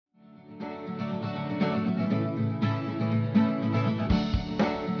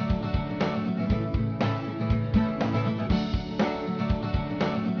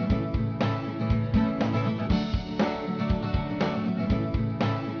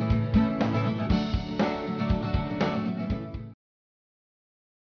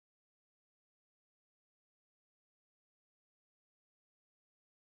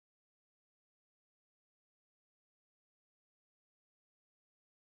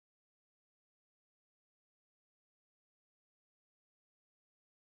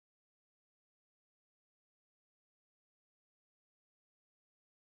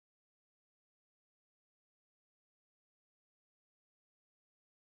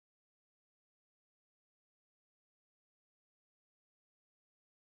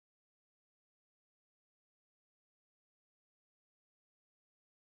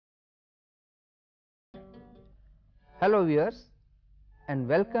Hello viewers, and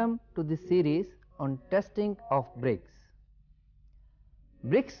welcome to this series on testing of bricks.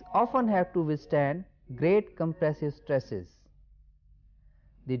 Bricks often have to withstand great compressive stresses.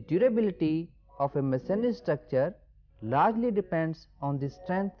 The durability of a masonry structure largely depends on the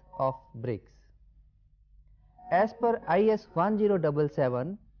strength of bricks. As per IS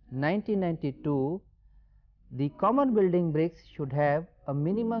 1077-1992, the common building bricks should have a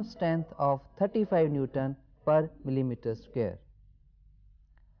minimum strength of 35 Newton per millimeter square.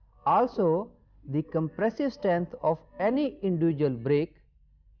 Also, the compressive strength of any individual brick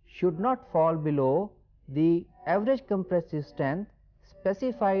should not fall below the average compressive strength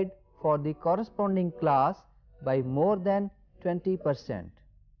specified for the corresponding class by more than 20%.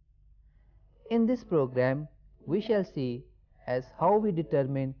 In this program, we shall see as how we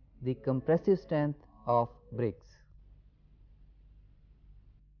determine the compressive strength of bricks.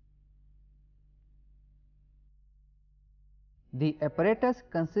 The apparatus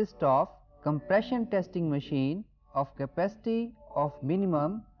consists of compression testing machine of capacity of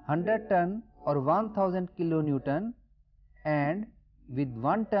minimum 100 ton or 1000 kilonewton and with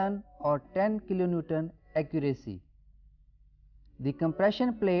 1 ton or 10 kilonewton accuracy. The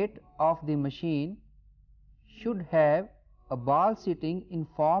compression plate of the machine should have a ball sitting in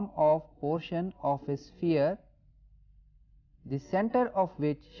form of portion of a sphere, the center of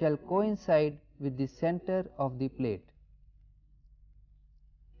which shall coincide with the center of the plate.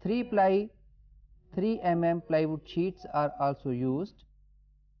 3 ply 3 mm plywood sheets are also used.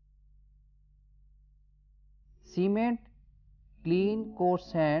 Cement, clean coarse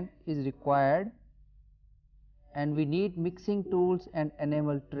sand is required, and we need mixing tools and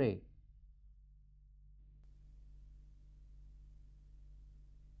enamel tray.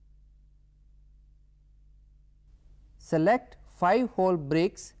 Select 5 whole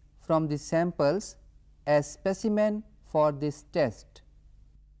bricks from the samples as specimen for this test.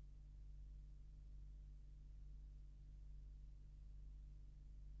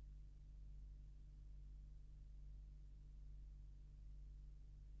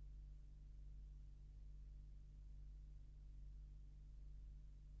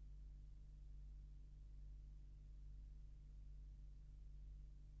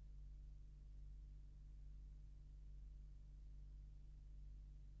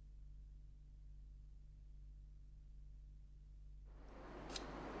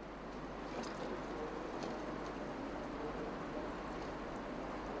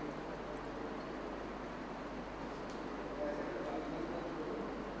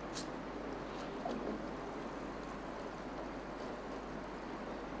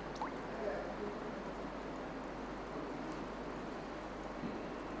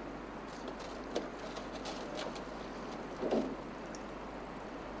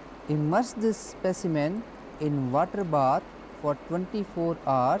 Immerse this specimen in water bath for 24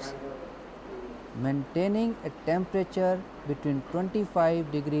 hours, maintaining a temperature between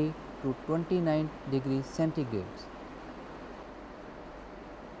 25 degree to 29 degrees centigrade.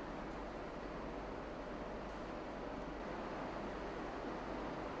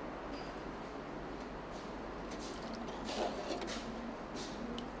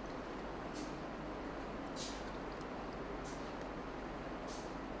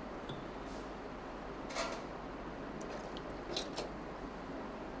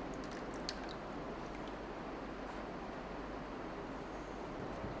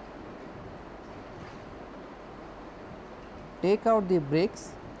 Take out the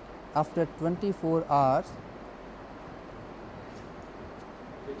bricks after 24 hours.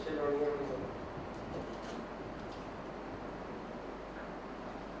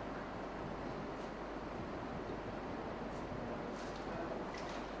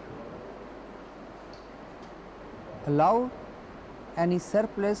 Allow any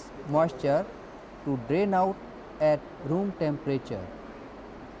surplus moisture to drain out at room temperature.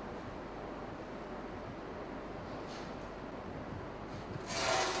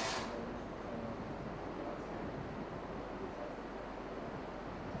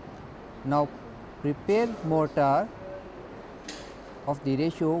 Now prepare mortar of the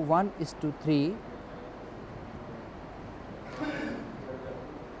ratio 1:3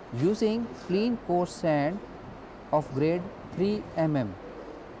 using clean coarse sand of grade 3 mm.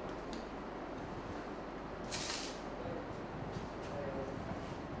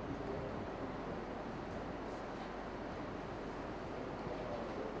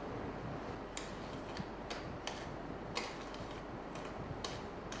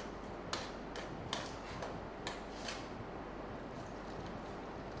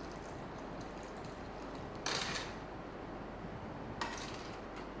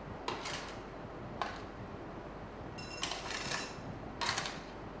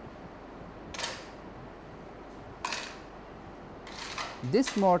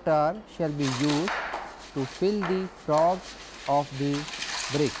 This mortar shall be used to fill the frog of the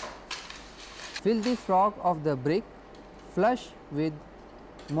brick. Fill the frog of the brick flush with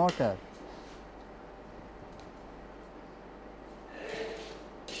mortar.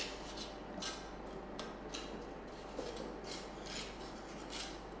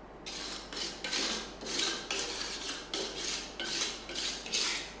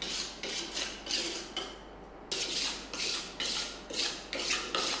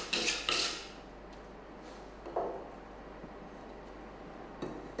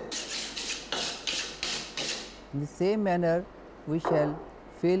 In the same manner, we shall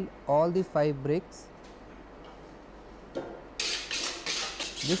fill all the 5 bricks.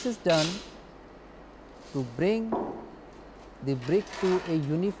 This is done to bring the brick to a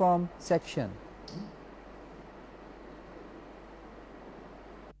uniform section.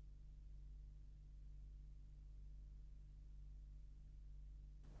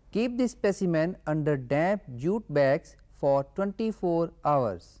 Keep the specimen under damp jute bags for 24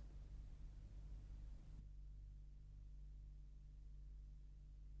 hours.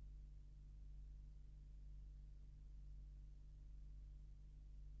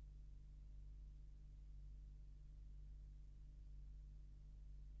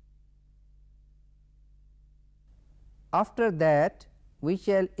 After that, we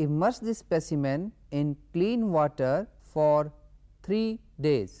shall immerse the specimen in clean water for 3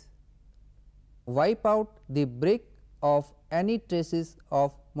 days. Wipe out the brick of any traces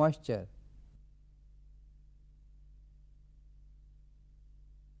of moisture.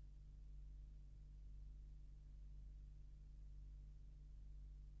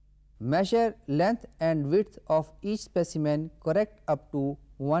 Measure length and width of each specimen correct up to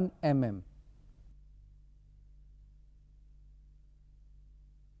 1 mm.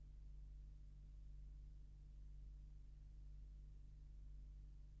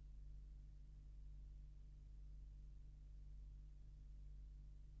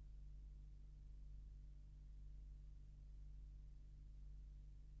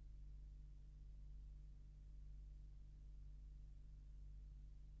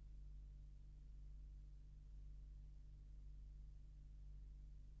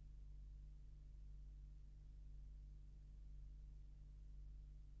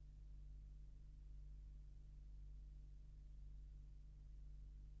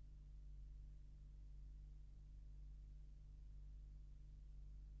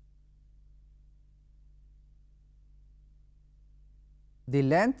 The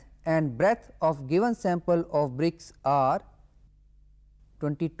length and breadth of given sample of bricks are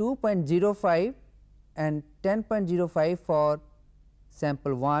 22.05 and 10.05 for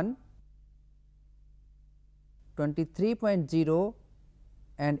sample 1, 23.0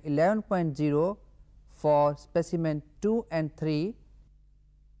 and 11.0 for specimen 2 and 3,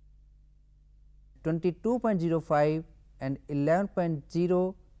 22.05 and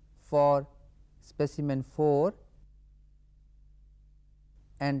 11.0 for specimen 4,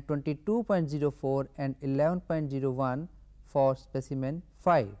 and 22.04 and 11.01 for specimen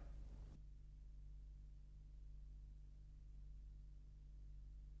 5.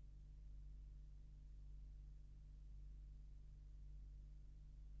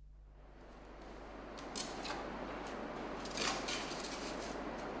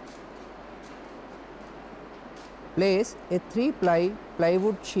 Place a 3-ply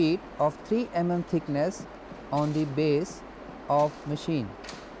plywood sheet of 3 mm thickness on the base of machine.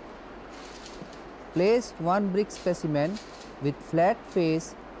 Place one brick specimen with flat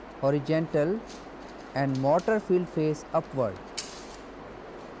face horizontal and mortar filled face upward.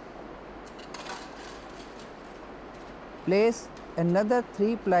 Place another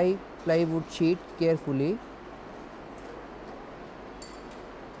 3-ply plywood sheet carefully.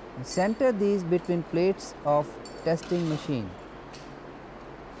 Center these between plates of testing machine.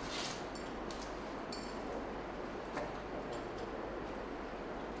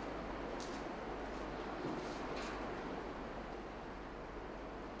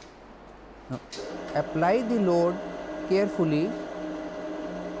 Now, apply the load carefully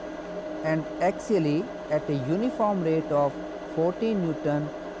and axially at a uniform rate of 14 Newton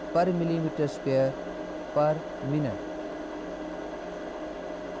per millimeter square per minute.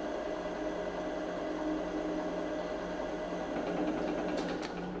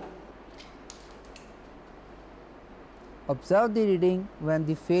 Observe the reading when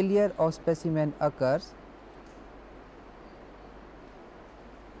the failure of specimen occurs.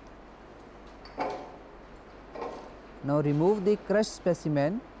 Now remove the crushed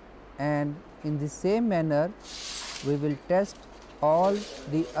specimen, and in the same manner we will test all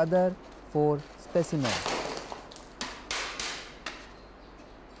the other 4 specimens.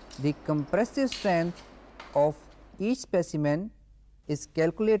 The compressive strength of each specimen is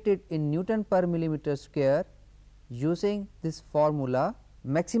calculated in Newton per millimeter square using this formula: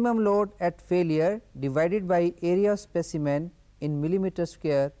 maximum load at failure divided by area of specimen in millimeter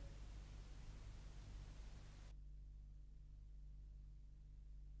square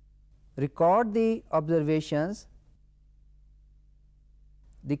record the observations.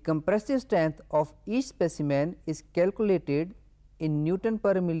 The compressive strength of each specimen is calculated in Newton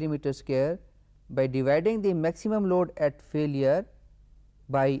per millimeter square by dividing the maximum load at failure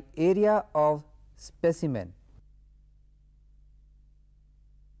by area of specimen.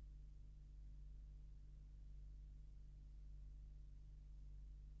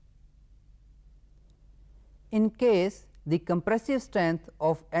 In case the compressive strength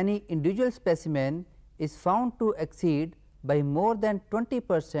of any individual specimen is found to exceed by more than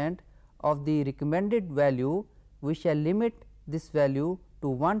 20% of the recommended value, we shall limit this value to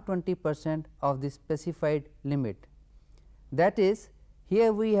 120% of the specified limit. That is,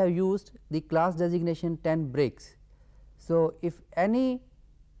 here we have used the class designation 10 bricks. So, if any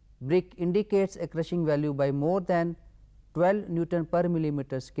brick indicates a crushing value by more than 12 Newton per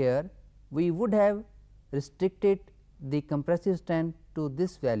millimeter square, we would have restricted the compressive strength to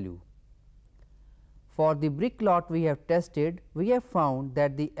this value. For the brick lot we have tested, we have found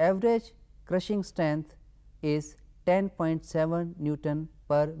that the average crushing strength is 10.7 Newton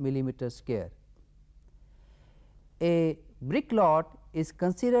per millimeter square. A brick lot is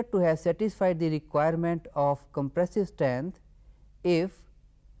considered to have satisfied the requirement of compressive strength if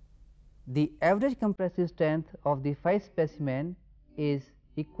the average compressive strength of the 5 specimen is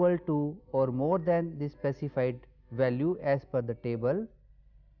equal to or more than the specified value as per the table,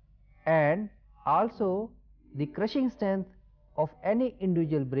 and also the crushing strength of any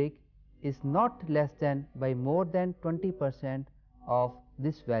individual brick is not less than by more than 20% of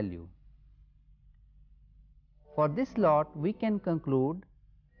this value. For this lot we can conclude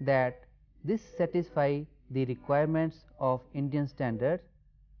that this satisfies the requirements of Indian standards.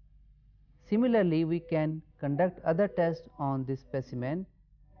 Similarly, we can conduct other tests on this specimen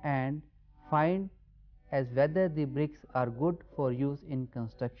and find as whether the bricks are good for use in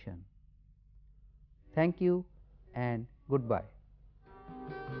construction. Thank you and goodbye.